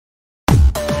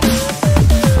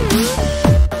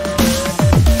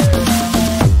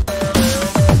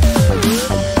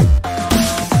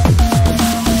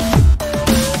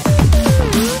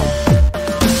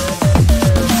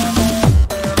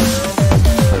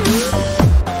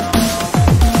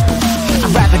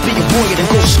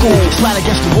flat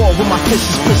against the wall with my fist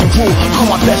is prison rule. Call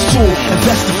my best tool,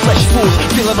 invest in flesh fools.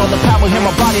 Feel it on the power, hear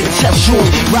my body to test jewels.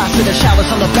 Rise to the showers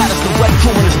on the batters, the wet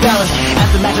cool and it's balanced. As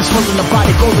the mattress flows in the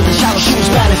body, goes in the shallow shoes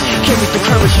balance. Carry the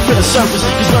courage for the surface,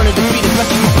 he's learning to be the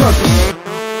best of my purpose.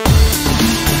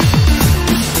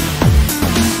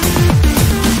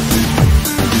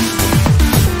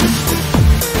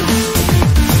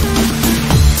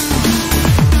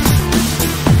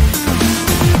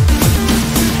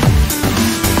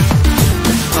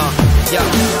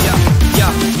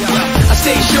 I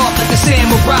stay sharp like a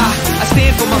samurai. I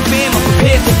stand for my fam, I'm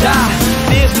prepared to die.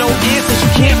 There's no answers,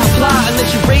 you can't reply unless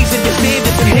you're raising your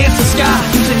standards, enhance the sky.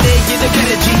 Using negative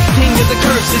energy, king of the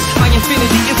curses. My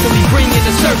infinity instantly bringing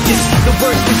the surface. The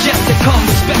words suggest to come,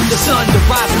 expect the sun to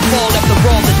rise and fall. After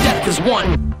all, the death is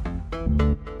one.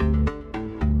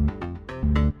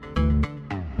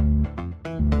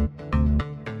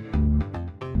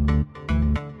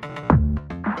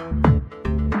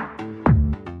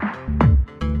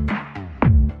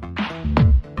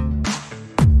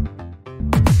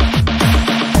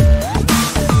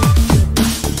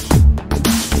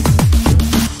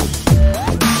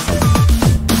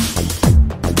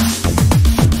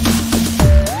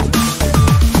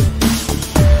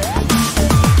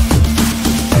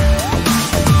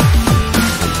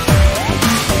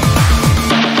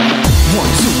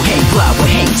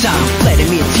 Time,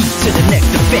 Vladimir teeth to the neck,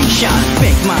 the fake shine.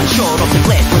 Bank mine short off the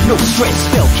glass with no stress.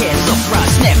 Spell cast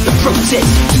uprise, snap the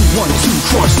protest. 2-1-2,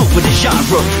 cross over the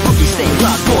genre. Rookie stay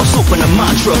locked, boss open the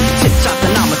mantra. Tip top the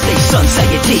namaste, sun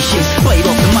salutations. Bite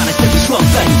off the monastery, swell,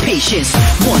 value patience.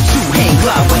 1-2, hang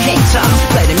glide with hang time.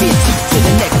 Vladimir teeth to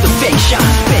the neck, the fake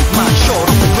shine. Bank mine short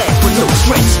off the glass with no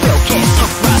stress. Spell cast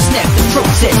uprise, snap the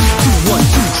protest.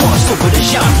 2-1-2, cross over the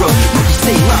genre. Rookie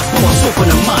stay locked, boss open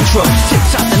the mantra. Tip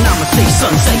top the namaste,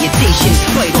 sun salutations.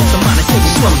 Bite off the monastery,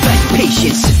 swell, value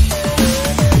patience.